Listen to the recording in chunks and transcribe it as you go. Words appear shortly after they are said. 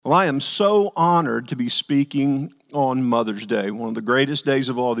Well, I am so honored to be speaking on Mother's Day, one of the greatest days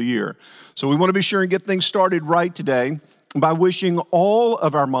of all the year. So we want to be sure and get things started right today by wishing all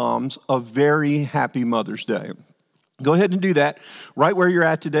of our moms a very happy Mother's Day. Go ahead and do that right where you're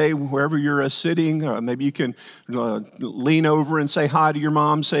at today, wherever you're sitting. Maybe you can lean over and say hi to your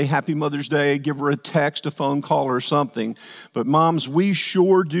mom, say Happy Mother's Day, give her a text, a phone call, or something. But moms, we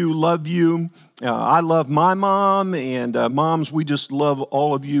sure do love you. I love my mom, and moms, we just love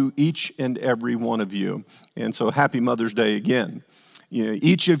all of you, each and every one of you. And so Happy Mother's Day again. You know,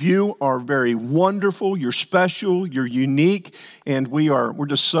 each of you are very wonderful, you're special, you're unique, and we're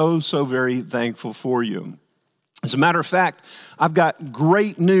just so very thankful for you. As a matter of fact, I've got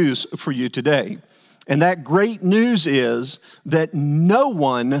great news for you today. And that great news is that no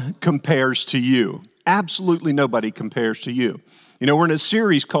one compares to you. Absolutely nobody compares to you. You know, we're in a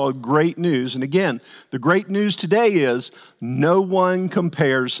series called Great News. And again, the great news today is no one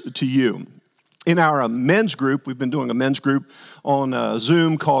compares to you. In our men's group, we've been doing a men's group on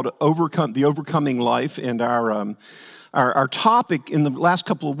Zoom called The Overcoming Life. And our topic in the last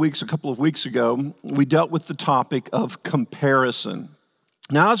couple of weeks ago, we dealt with the topic of comparison.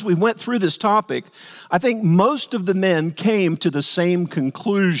 Now, as we went through this topic, I think most of the men came to the same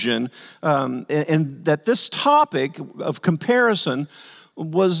conclusion, and that this topic of comparison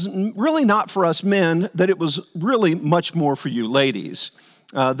was really not for us men, that it was really much more for you ladies.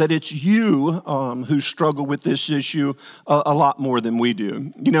 That it's you who struggle with this issue a lot more than we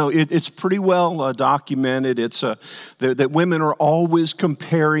do. You know, it's pretty well documented. It's that women are always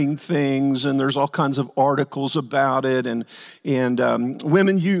comparing things, and there's all kinds of articles about it. And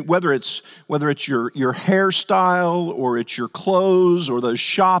women, whether it's your hairstyle, or it's your clothes, or those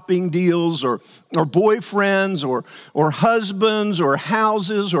shopping deals, or boyfriends, or husbands, or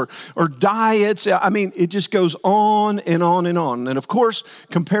houses, or diets. I mean, it just goes on and on and on. And of course,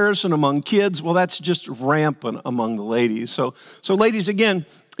 comparison among kids, well, that's just rampant among the ladies. So ladies, again,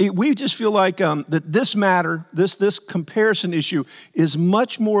 we just feel like that this matter, this comparison issue is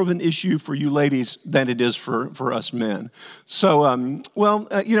much more of an issue for you ladies than it is for us men. So,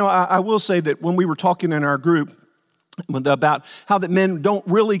 I will say that when we were talking in our group about how that men don't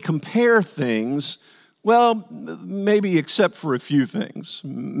really compare things, well, maybe except for a few things.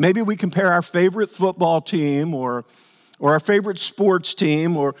 Maybe we compare our favorite football team or our favorite sports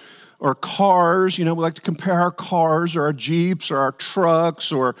team, or cars. You know, we like to compare our cars, or our Jeeps, or our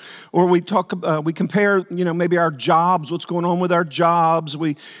trucks, or we compare, you know, maybe our jobs, what's going on with our jobs.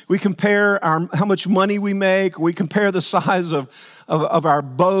 We compare how much money we make. Or we compare the size of our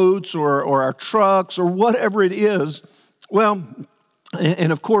boats, or our trucks, or whatever it is. Well,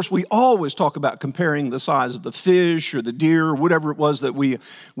 and of course, we always talk about comparing the size of the fish or the deer or whatever it was that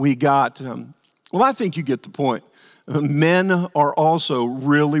we got. Well, I think you get the point. Men are also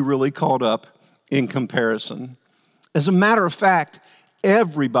really caught up in comparison. As a matter of fact,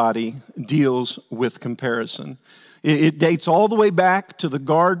 everybody deals with comparison. It dates all the way back to the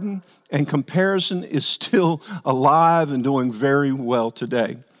garden, and comparison is still alive and doing very well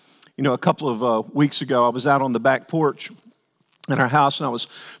today. You know, a couple of weeks ago, I was out on the back porch in our house, and I was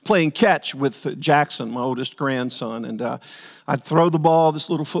playing catch with Jackson, my oldest grandson, and I'd throw the ball, this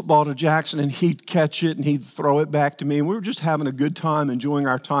little football, to Jackson, and he'd catch it, and he'd throw it back to me, and we were just having a good time, enjoying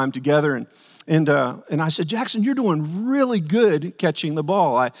our time together, and I said, Jackson, you're doing really good catching the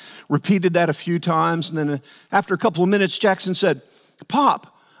ball. I repeated that a few times, and then after a couple of minutes, Jackson said,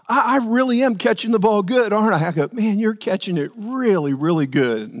 Pop, I really am catching the ball good, aren't I? I go, man, you're catching it really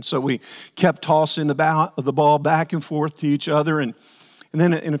good. And so we kept tossing the ball back and forth to each other. And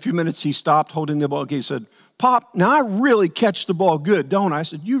then in a few minutes, he stopped holding the ball. He said, Pop, now I really catch the ball good, don't I? I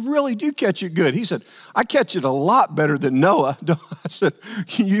said, you really do catch it good. He said, I catch it a lot better than Noah. I said,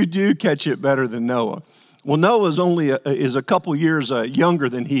 you do catch it better than Noah. Well, Noah is a couple years younger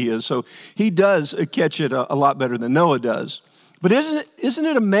than he is, so he does catch it a lot better than Noah does. But isn't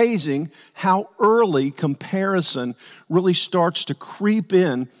it amazing how early comparison really starts to creep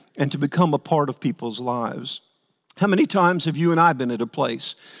in and to become a part of people's lives? How many times have you and I been at a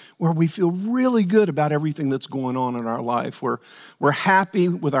place where we feel really good about everything that's going on in our life? We're happy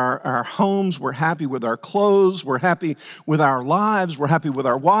with our homes, we're happy with our clothes, we're happy with our lives, we're happy with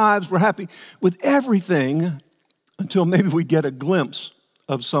our wives, we're happy with everything until maybe we get a glimpse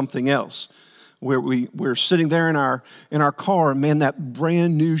of something else. Where we're sitting there in our car, and man, that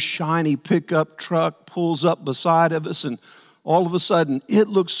brand new shiny pickup truck pulls up beside of us, and all of a sudden it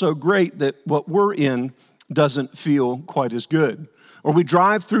looks so great that what we're in doesn't feel quite as good. Or we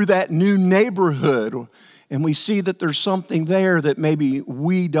drive through that new neighborhood and we see that there's something there that maybe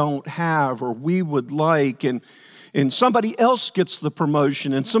we don't have or we would like, and and somebody else gets the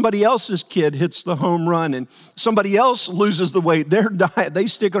promotion, and somebody else's kid hits the home run, and somebody else loses the weight. Their diet, they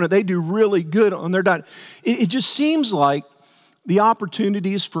stick on it. They do really good on their diet. It just seems like the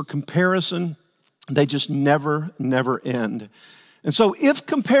opportunities for comparison, they just never end. And so if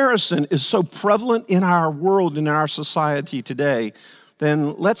comparison is so prevalent in our world and in our society today,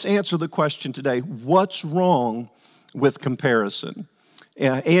 then let's answer the question today, what's wrong with comparison?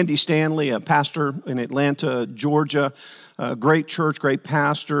 Andy Stanley, a pastor in Atlanta, Georgia, a great church, great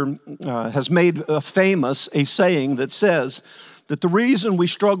pastor, has made famous a saying that says that the reason we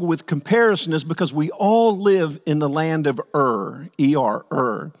struggle with comparison is because we all live in the land of E-R,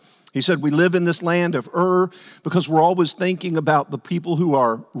 Ur. He said we live in this land of Ur because we're always thinking about the people who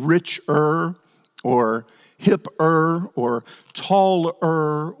are richer or hipper or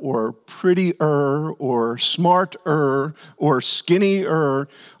taller or prettier or smarter or skinnier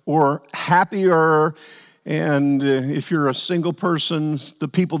or happier. And if you're a single person, the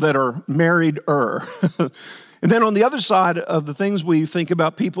people that are married-er. And then on the other side of the things, we think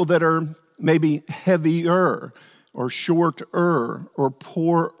about people that are maybe heavier or shorter or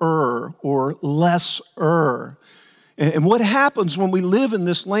poorer or lesser. And what happens when we live in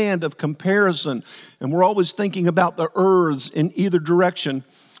this land of comparison and we're always thinking about the ers in either direction,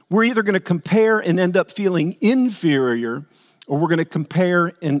 we're either going to compare and end up feeling inferior or we're going to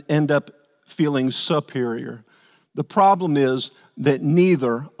compare and end up feeling superior. The problem is that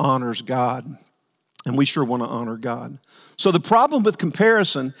neither honors God, and we sure want to honor God. So the problem with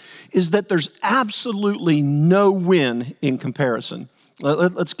comparison is that there's absolutely no win in comparison.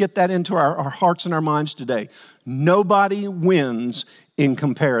 Let's get that into our hearts and our minds today. Nobody wins in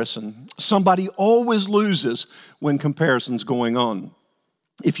comparison. Somebody always loses when comparison's going on.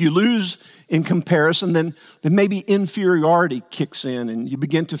 If you lose in comparison, then maybe inferiority kicks in and you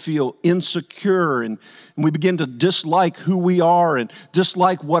begin to feel insecure and we begin to dislike who we are and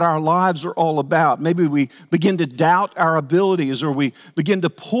dislike what our lives are all about. Maybe we begin to doubt our abilities or we begin to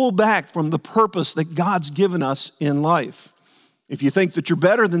pull back from the purpose that God's given us in life. If you think that you're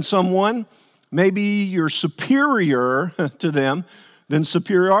better than someone, maybe you're superior to them, then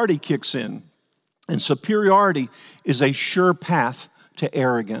superiority kicks in. And superiority is a sure path to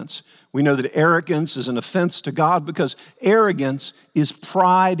arrogance. We know that arrogance is an offense to God because arrogance is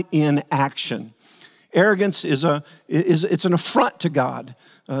pride in action. Arrogance it's an affront to God.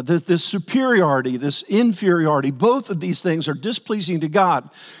 This superiority, this inferiority, both of these things are displeasing to God.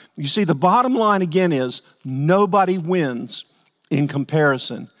 You see, the bottom line again is nobody wins in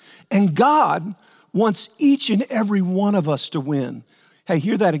comparison. And God wants each and every one of us to win. Hey,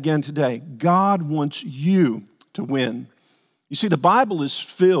 hear that again today. God wants you to win. You see, the Bible is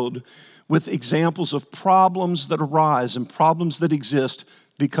filled with examples of problems that arise and problems that exist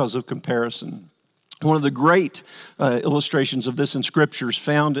because of comparison. One of the great illustrations of this in Scripture is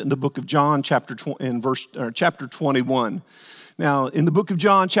found in the book of John, chapter 21. Now, in the book of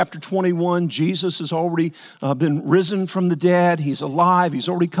John, chapter 21, Jesus has already been risen from the dead. He's alive. He's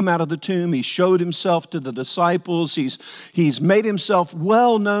already come out of the tomb. He showed himself to the disciples. He's made himself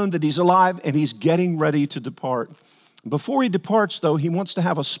well known that he's alive, and he's getting ready to depart. Before he departs, though, he wants to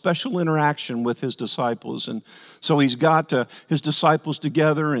have a special interaction with his disciples. And so he's got his disciples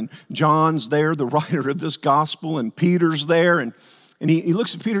together, and John's there, the writer of this gospel, and Peter's there. And he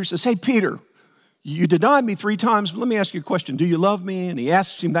looks at Peter and says, "Hey, Peter, you denied me 3 times, but let me ask you a question. Do you love me?" And he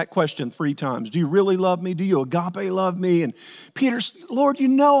asks him that question 3 times. Do you really love me? Do you agape love me? And Peter's, "Lord, you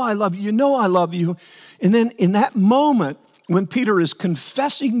know I love you. You know I love you." And then in that moment, when Peter is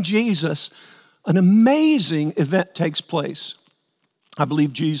confessing Jesus, an amazing event takes place. I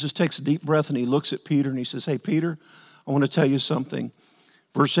believe Jesus takes a deep breath and he looks at Peter and he says, "Hey, Peter, I want to tell you something."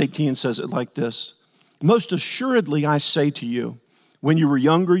 Verse 18 says it like this: "Most assuredly I say to you, when you were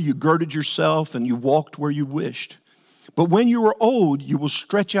younger, you girded yourself and you walked where you wished. But when you are old, you will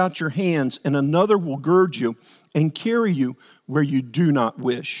stretch out your hands and another will gird you and carry you where you do not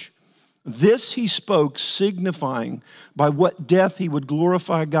wish." This he spoke, signifying by what death he would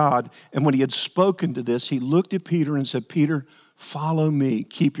glorify God. And when he had spoken to this, he looked at Peter and said, "Peter, follow me.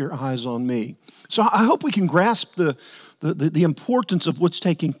 Keep your eyes on me." So I hope we can grasp the importance of what's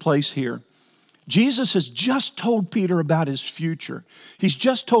taking place here. Jesus has just told Peter about his future. He's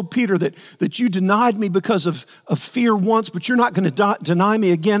just told Peter that you denied me because of fear once, but you're not going to deny me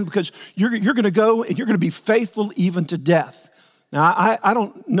again because you're going to go and you're going to be faithful even to death. Now, I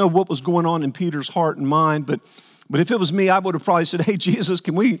don't know what was going on in Peter's heart and mind, but if it was me, I would have probably said, "Hey, Jesus,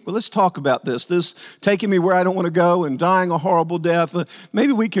 let's talk about this. This taking me where I don't want to go and dying a horrible death.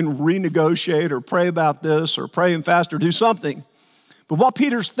 Maybe we can renegotiate or pray about this or pray and fast or do something." But while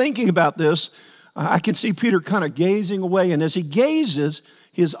Peter's thinking about this, I can see Peter kind of gazing away, and as he gazes,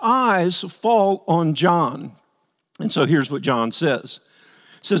 his eyes fall on John. And so here's what John says.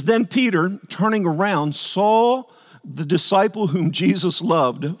 It says, then Peter, turning around, saw the disciple whom Jesus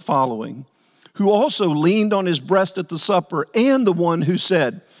loved following, who also leaned on his breast at the supper, and the one who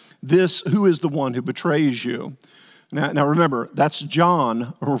said, who is the one who betrays you? Now remember, that's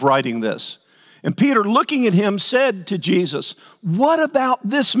John writing this. And Peter, looking at him, said to Jesus, what about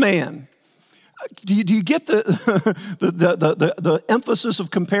this man? Do you get the emphasis of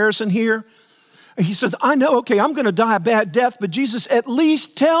comparison here? He says, I know, okay, I'm going to die a bad death, but Jesus, at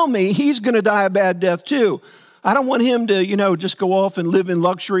least tell me he's going to die a bad death too. I don't want him to, just go off and live in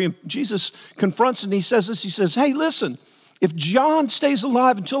luxury. And Jesus confronts him and he says this, he says, hey, listen, if John stays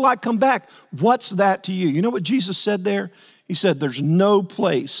alive until I come back, what's that to you? You know what Jesus said there? He said, there's no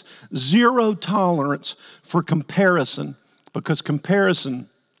place, zero tolerance for comparison, because comparison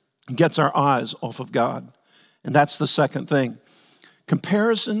gets our eyes off of God. And that's the second thing.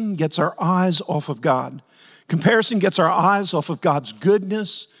 Comparison gets our eyes off of God. Comparison gets our eyes off of God's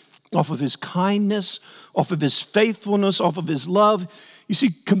goodness, off of his kindness, off of his faithfulness, off of his love. You see,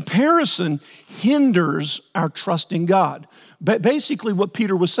 comparison hinders our trust in God. But basically what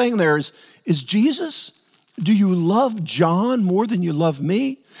Peter was saying there is Jesus, do you love John more than you love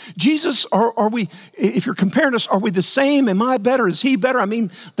me? Jesus, are we, if you're comparing us, are we the same? Am I better? Is he better? I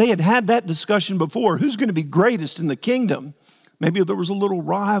mean, they had that discussion before. Who's going to be greatest in the kingdom? Maybe there was a little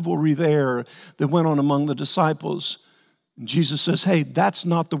rivalry there that went on among the disciples. And Jesus says, hey, that's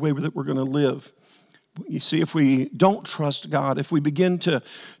not the way that we're going to live. You see, if we don't trust God, if we begin to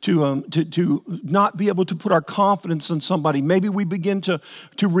not be able to put our confidence in somebody, maybe we begin to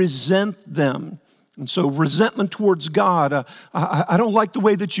resent them. And so resentment towards God, I don't like the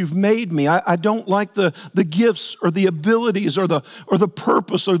way that you've made me. I don't like the gifts or the abilities or the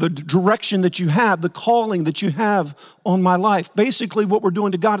purpose or the direction that you have, the calling that you have on my life. Basically, what we're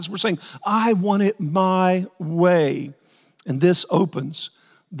doing to God is we're saying, I want it my way. And this opens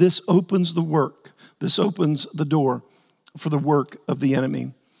the work. This opens the door for the work of the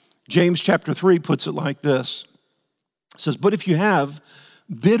enemy. James chapter 3 puts it like this. It says, but if you have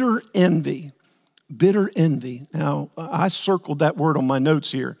bitter envy. Now, I circled that word on my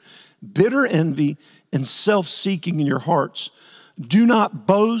notes here. Bitter envy and self-seeking in your hearts. Do not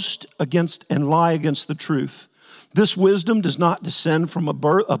boast against and lie against the truth. This wisdom does not descend from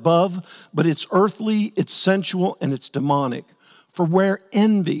above, but it's earthly, it's sensual, and it's demonic. For where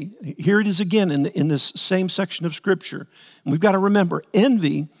envy, here it is again in this same section of Scripture. And we've got to remember,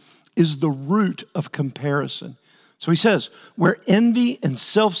 envy is the root of comparison. So he says, where envy and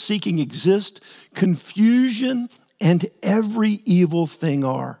self-seeking exist, confusion and every evil thing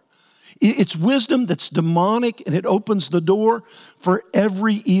are. It's wisdom that's demonic, and it opens the door for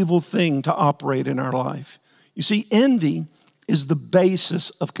every evil thing to operate in our life. You see, envy is the basis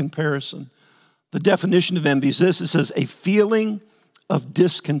of comparison. The definition of envy is this. It says, a feeling of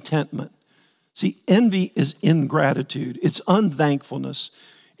discontentment. See, envy is ingratitude. It's unthankfulness.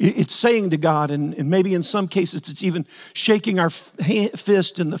 It's saying to God, and maybe in some cases it's even shaking our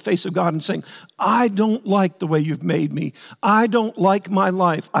fist in the face of God and saying, I don't like the way you've made me. I don't like my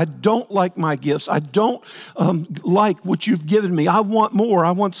life. I don't like my gifts. I don't like what you've given me. I want more.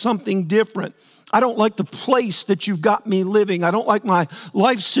 I want something different. I don't like the place that you've got me living. I don't like my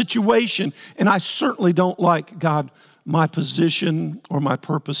life situation. And I certainly don't like, God, my position or my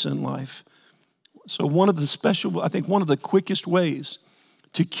purpose in life. So one of the quickest ways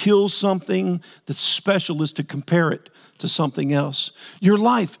to kill something that's special is to compare it to something else. Your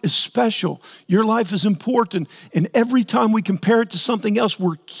life is special. Your life is important. And every time we compare it to something else,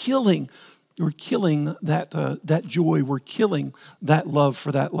 we're killing that joy. We're killing that love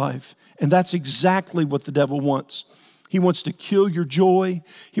for that life. And that's exactly what the devil wants. He wants to kill your joy.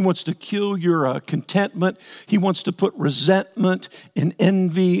 He wants to kill your contentment. He wants to put resentment and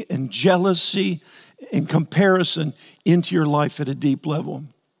envy and jealousy and comparison into your life at a deep level.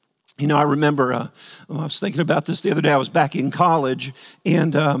 You know, I remember, I was thinking about this the other day. I was back in college,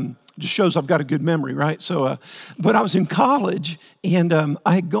 and just shows I've got a good memory, right? So, but I was in college, and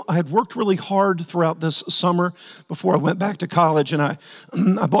I had worked really hard throughout this summer before I went back to college, and I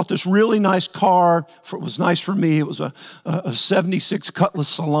bought this really nice car. It was nice for me. It was a 76 Cutlass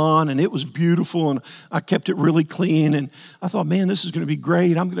Salon, and it was beautiful, and I kept it really clean, and I thought, man, this is going to be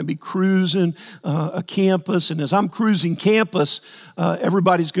great. I'm going to be cruising a campus, and as I'm cruising campus,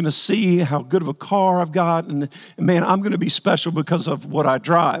 everybody's going to see how good of a car I've got, and man, I'm going to be special because of what I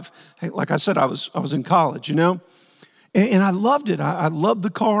drive. Hey, like I said, I was in college, you know, and I loved it. I loved the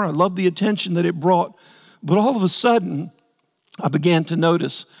car. I loved the attention that it brought. But all of a sudden, I began to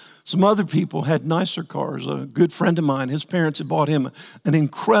notice Some other people had nicer cars. A good friend of mine, his parents had bought him an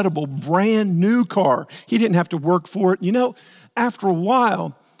incredible brand new car. He didn't have to work for it. You know, after a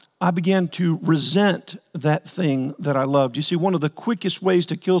while, I began to resent that thing that I loved. You see, one of the quickest ways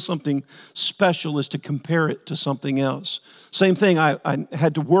to kill something special is to compare it to something else. Same thing, I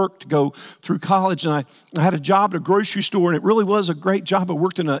had to work to go through college, and I had a job at a grocery store, and it really was a great job. I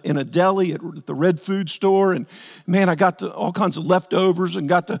worked in a deli at the Red Food store, and man, I got all kinds of leftovers and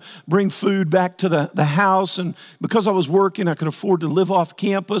got to bring food back to the house. And because I was working, I could afford to live off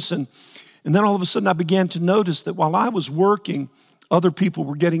campus. And then all of a sudden, I began to notice that while I was working, other people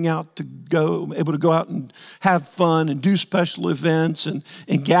were getting out to go, able to go out and have fun and do special events and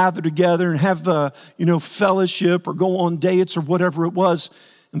gather together and have, fellowship or go on dates or whatever it was.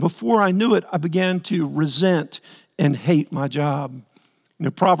 And before I knew it, I began to resent and hate my job. You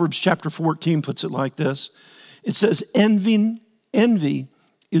know, Proverbs chapter 14 puts it like this. It says, envy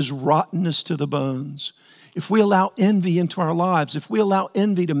is rottenness to the bones. If we allow envy into our lives, if we allow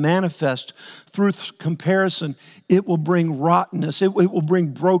envy to manifest through comparison, it will bring rottenness, it will bring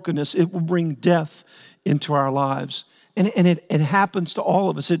brokenness, it will bring death into our lives. And it happens to all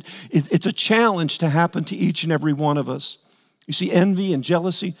of us. It's a challenge to happen to each and every one of us. You see, envy and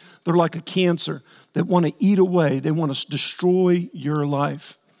jealousy, they're like a cancer that want to eat away. They want to destroy your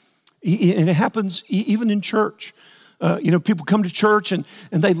life. And it happens even in church. People come to church and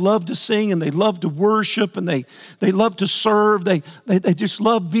they love to sing and they love to worship and they love to serve. They just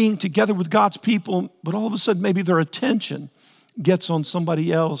love being together with God's people. But all of a sudden, maybe their attention gets on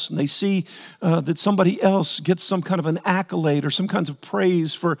somebody else and they see that somebody else gets some kind of an accolade or some kinds of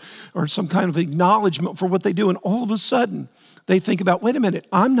praise or some kind of acknowledgement for what they do. And all of a sudden, they think about, wait a minute,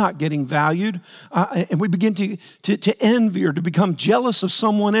 I'm not getting valued. And we begin to envy or to become jealous of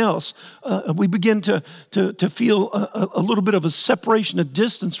someone else. We begin to feel a little bit of a separation, a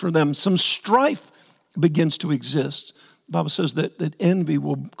distance from them. Some strife begins to exist. The Bible says that envy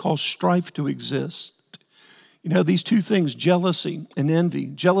will cause strife to exist. You know, these two things, jealousy and envy.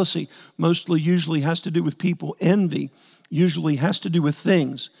 Jealousy usually has to do with people. Envy usually has to do with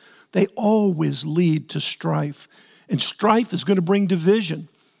things. They always lead to strife. And strife is going to bring division.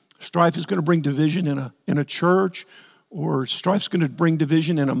 Strife is going to bring division in a church, or strife is going to bring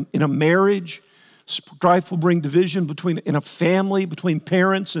division in a marriage. Strife will bring division in a family, between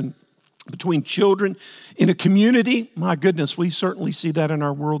parents and between children, in a community. My goodness, we certainly see that in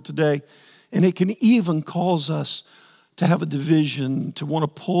our world today. And it can even cause us to have a division, to want to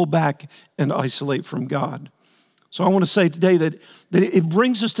pull back and isolate from God. So I want to say today that it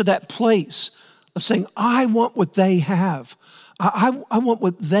brings us to that place of saying, I want what they have. I want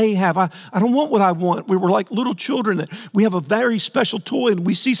what they have. I don't want what I want. We were like little children that we have a very special toy and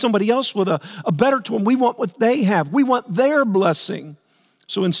we see somebody else with a better toy and we want what they have. We want their blessing.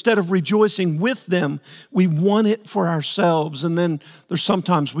 So instead of rejoicing with them, we want it for ourselves. And then there's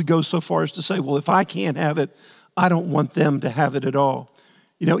sometimes we go so far as to say, well, if I can't have it, I don't want them to have it at all.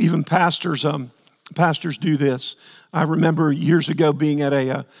 You know, even pastors do this. I remember years ago being at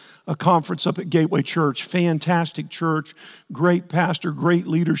a conference up at Gateway Church, fantastic church, great pastor, great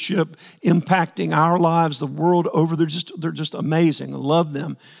leadership, impacting our lives, the world over. They're just amazing. I love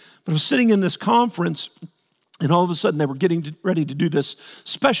them. But I was sitting in this conference, and all of a sudden they were getting ready to do this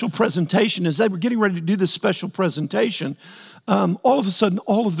special presentation. As they were getting ready to do this special presentation, all of a sudden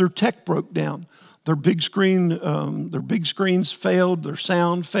all of their tech broke down. Their big screens failed, their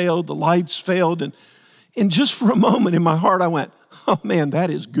sound failed, the lights failed, and just for a moment in my heart I went, oh man, that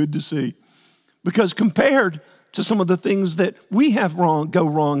is good to see. Because compared to some of the things that we have go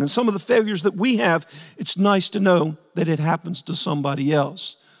wrong and some of the failures that we have, it's nice to know that it happens to somebody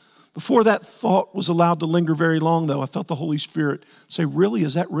else. Before that thought was allowed to linger very long, though, I felt the Holy Spirit say, really,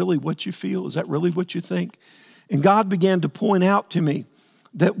 is that really what you feel? Is that really what you think? And God began to point out to me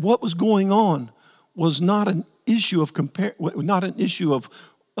that what was going on was not an issue of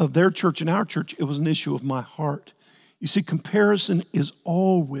their church and our church. It was an issue of my heart. You see, comparison is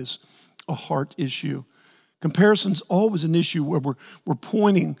always a heart issue. Comparison's always an issue where we're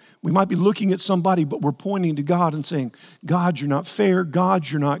pointing. We might be looking at somebody, but we're pointing to God and saying, God, you're not fair. God,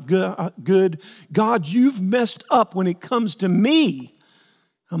 you're not good. God, you've messed up when it comes to me.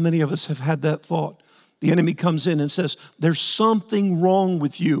 How many of us have had that thought? The enemy comes in and says, there's something wrong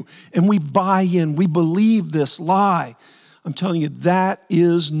with you. And we buy in. We believe this lie. I'm telling you, that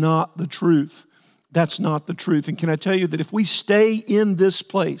is not the truth. That's not the truth. And can I tell you that if we stay in this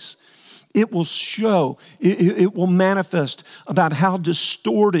place, it will show, it will manifest about how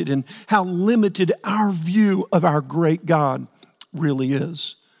distorted and how limited our view of our great God really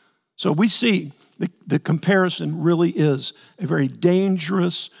is. So we see The comparison really is a very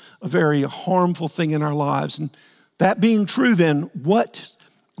dangerous, a very harmful thing in our lives. And that being true, then, what's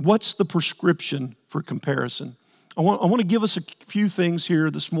the prescription for comparison? I want to give us a few things here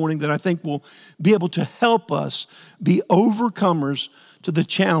this morning that I think will be able to help us be overcomers to the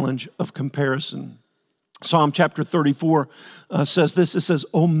challenge of comparison. Psalm chapter 34 says this. It says,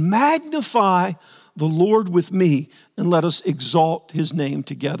 "Oh, magnify the Lord with me, and let us exalt his name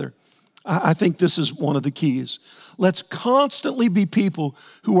together." I think this is one of the keys. Let's constantly be people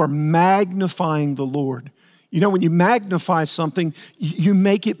who are magnifying the Lord. You know, when you magnify something, you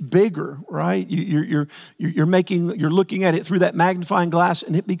make it bigger, right? You're looking at it through that magnifying glass,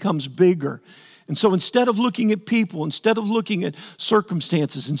 and it becomes bigger. And so instead of looking at people, instead of looking at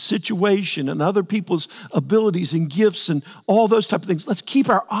circumstances and situation and other people's abilities and gifts and all those type of things, let's keep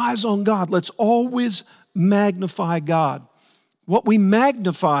our eyes on God. Let's always magnify God. What we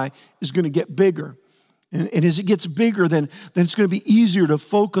magnify is going to get bigger. And as it gets bigger, then it's going to be easier to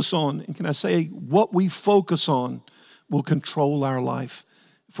focus on. And can I say, what we focus on will control our life.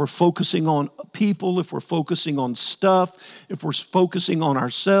 If we're focusing on people, if we're focusing on stuff, if we're focusing on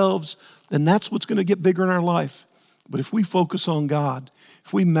ourselves, then that's what's going to get bigger in our life. But if we focus on God,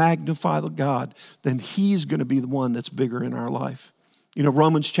 if we magnify God, then he's going to be the one that's bigger in our life. You know,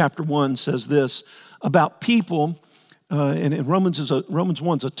 Romans chapter 1 says this about people. And Romans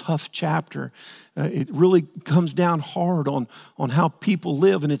 1's a tough chapter. It really comes down hard on how people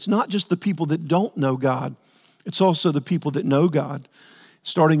live. And it's not just the people that don't know God. It's also the people that know God.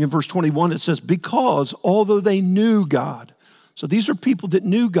 Starting in verse 21, it says, because although they knew God. So these are people that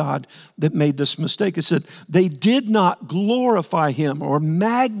knew God that made this mistake. It said, they did not glorify him or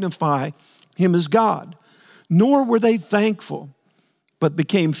magnify him as God, nor were they thankful, but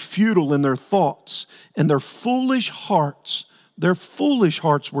became futile in their thoughts, and their foolish hearts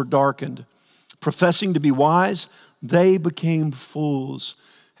were darkened. Professing to be wise, they became fools.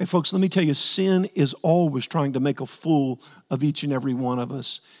 Hey folks, let me tell you, sin is always trying to make a fool of each and every one of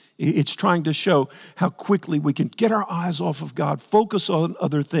us. It's trying to show how quickly we can get our eyes off of God, focus on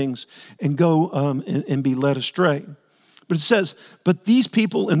other things, and go and be led astray. But it says, but these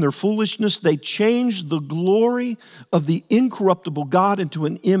people in their foolishness, they changed the glory of the incorruptible God into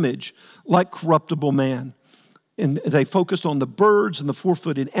an image like corruptible man. And they focused on the birds and the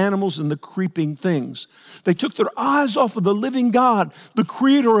four-footed animals and the creeping things. They took their eyes off of the living God, the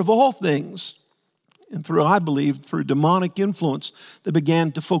creator of all things. And I believe, through demonic influence, they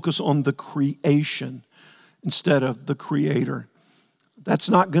began to focus on the creation instead of the creator. That's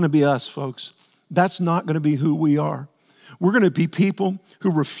not going to be us, folks. That's not going to be who we are. We're going to be people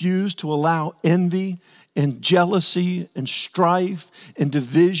who refuse to allow envy and jealousy and strife and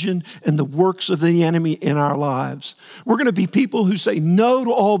division and the works of the enemy in our lives. We're going to be people who say no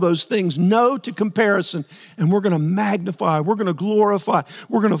to all those things, no to comparison, and we're going to magnify, we're going to glorify,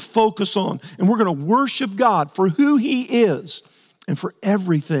 we're going to focus on, and we're going to worship God for who he is and for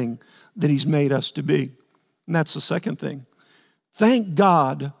everything that he's made us to be. And that's the second thing. Thank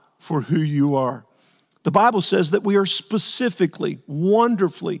God for who you are. The Bible says that we are specifically,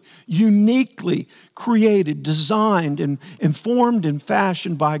 wonderfully, uniquely created, designed, and formed and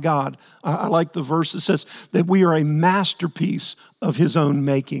fashioned by God. I like the verse that says that we are a masterpiece of his own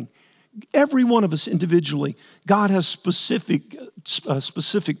making. Every one of us individually, God has specific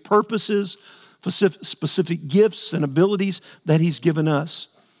purposes, specific gifts and abilities that he's given us.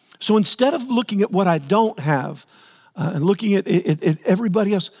 So instead of looking at what I don't have, and looking at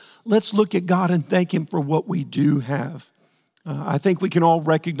everybody else, let's look at God and thank him for what we do have. I think we can all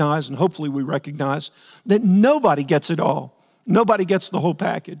recognize, and hopefully we recognize, that nobody gets it all. Nobody gets the whole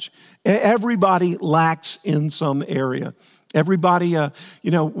package. Everybody lacks in some area. Everybody,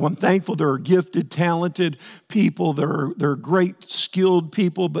 I'm thankful there are gifted, talented people. There are great, skilled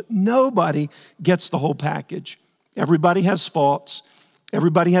people, but nobody gets the whole package. Everybody has faults.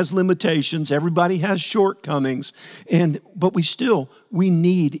 Everybody has limitations. Everybody has shortcomings. But we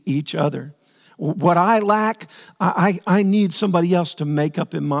need each other. What I lack, I need somebody else to make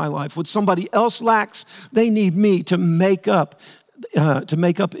up in my life. What somebody else lacks, they need me to make up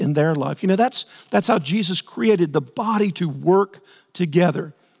in their life. You know, that's how Jesus created the body to work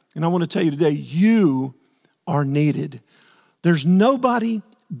together. And I want to tell you today, you are needed. There's nobody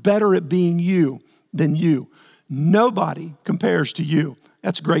better at being you than you. Nobody compares to you.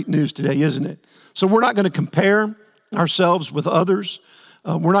 That's great news today, isn't it? So we're not going to compare ourselves with others.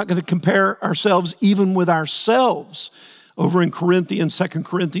 We're not going to compare ourselves even with ourselves. Over in 2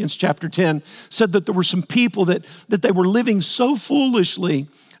 Corinthians chapter 10, said that there were some people that they were living so foolishly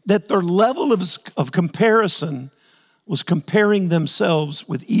that their level of comparison was comparing themselves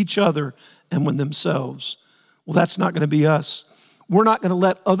with each other and with themselves. Well, that's not going to be us. We're not going to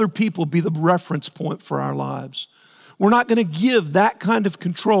let other people be the reference point for our lives. We're not going to give that kind of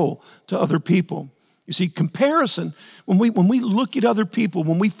control to other people. You see, comparison, when we look at other people,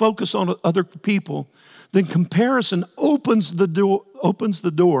 when we focus on other people, then comparison opens the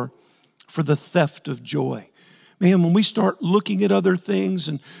door for the theft of joy. Man, when we start looking at other things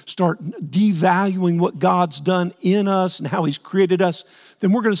and start devaluing what God's done in us and how He's created us,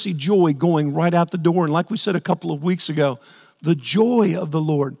 then we're going to see joy going right out the door. And like we said a couple of weeks ago, the joy of the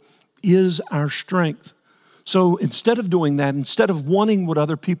Lord is our strength. So instead of doing that, instead of wanting what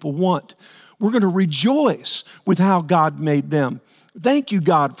other people want, we're going to rejoice with how God made them. Thank you,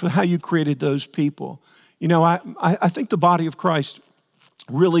 God, for how you created those people. You know, I think the body of Christ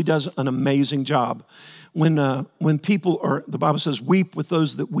really does an amazing job. When people are, the Bible says, weep with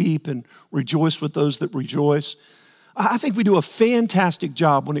those that weep and rejoice with those that rejoice. I think we do a fantastic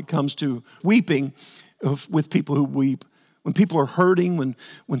job when it comes to weeping with people who weep. When people are hurting,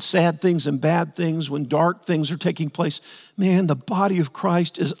 when sad things and bad things, when dark things are taking place, man, the body of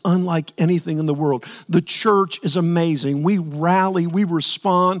Christ is unlike anything in the world. The church is amazing. We rally, we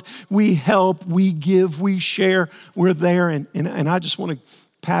respond, we help, we give, we share. We're there, and I just want to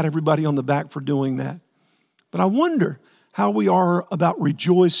pat everybody on the back for doing that. But I wonder how we are about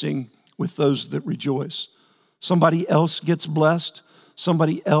rejoicing with those that rejoice. Somebody else gets blessed.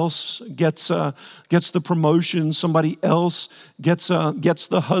 Somebody else gets the promotion. Somebody else gets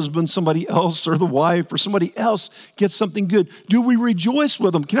the husband. Somebody else or the wife or somebody else gets something good. Do we rejoice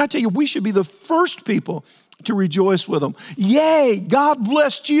with them? Can I tell you, we should be the first people to rejoice with them. Yay, God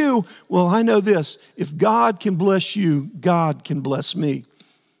blessed you. Well, I know this. If God can bless you, God can bless me.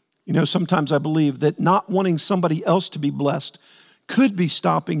 You know, sometimes I believe that not wanting somebody else to be blessed could be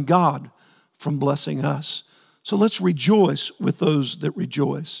stopping God from blessing us. So let's rejoice with those that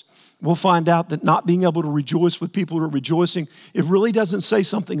rejoice. We'll find out that not being able to rejoice with people who are rejoicing, it really doesn't say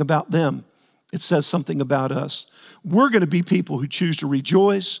something about them. It says something about us. We're going to be people who choose to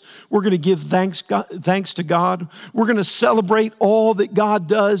rejoice. We're going to give thanks to God. We're going to celebrate all that God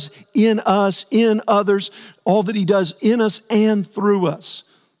does in us, in others, all that He does in us and through us.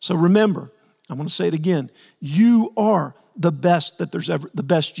 So remember, I'm going to say it again, you are the best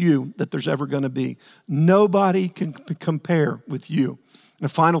you that there's ever going to be. Nobody can compare with you. And the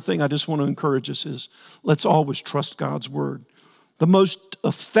final thing I just want to encourage us is let's always trust God's word. The most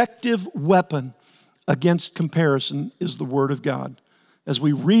effective weapon against comparison is the word of God. As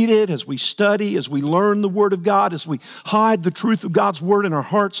we read it, as we study, as we learn the word of God, as we hide the truth of God's word in our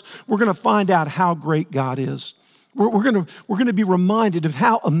hearts, we're going to find out how great God is. We're going to be reminded of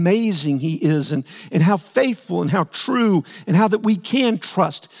how amazing He is and how faithful and how true and how that we can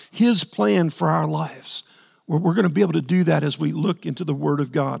trust His plan for our lives. We're going to be able to do that as we look into the Word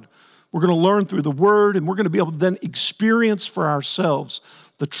of God. We're going to learn through the Word, and we're going to be able to then experience for ourselves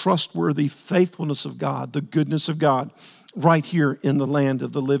the trustworthy faithfulness of God, the goodness of God right here in the land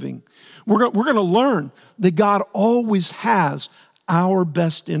of the living. We're going to learn that God always has our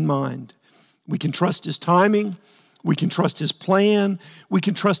best in mind. We can trust His timing. We can trust His plan. We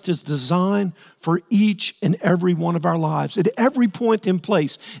can trust His design for each and every one of our lives. At every point in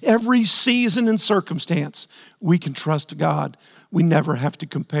place, every season and circumstance, we can trust God. We never have to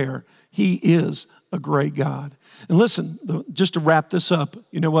compare. He is a great God. And listen, just to wrap this up,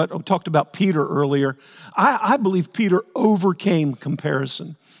 you know what? I talked about Peter earlier. I believe Peter overcame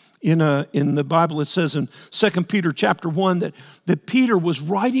comparison. In the Bible, it says in 2 Peter chapter 1 that Peter was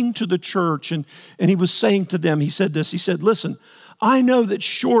writing to the church and he was saying to them, he said this, he said, listen, I know that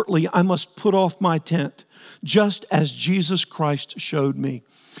shortly I must put off my tent, just as Jesus Christ showed me.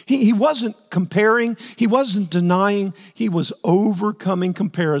 He wasn't comparing, he wasn't denying, he was overcoming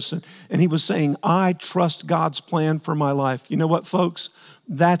comparison. And he was saying, I trust God's plan for my life. You know what, folks?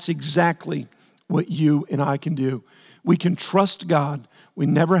 That's exactly what you and I can do. We can trust God. We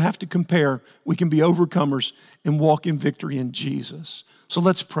never have to compare. We can be overcomers and walk in victory in Jesus. So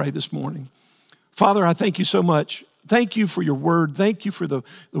let's pray this morning. Father, I thank you so much. Thank you for your word. Thank you for the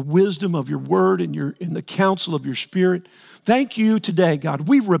wisdom of your word and the counsel of your Spirit. Thank you today, God.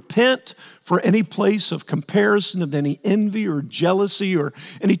 We repent for any place of comparison, of any envy or jealousy or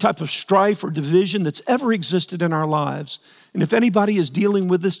any type of strife or division that's ever existed in our lives. And if anybody is dealing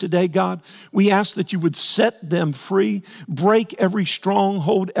with this today, God, we ask that you would set them free, break every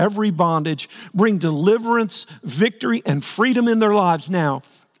stronghold, every bondage, bring deliverance, victory, and freedom in their lives now,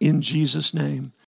 in Jesus' name.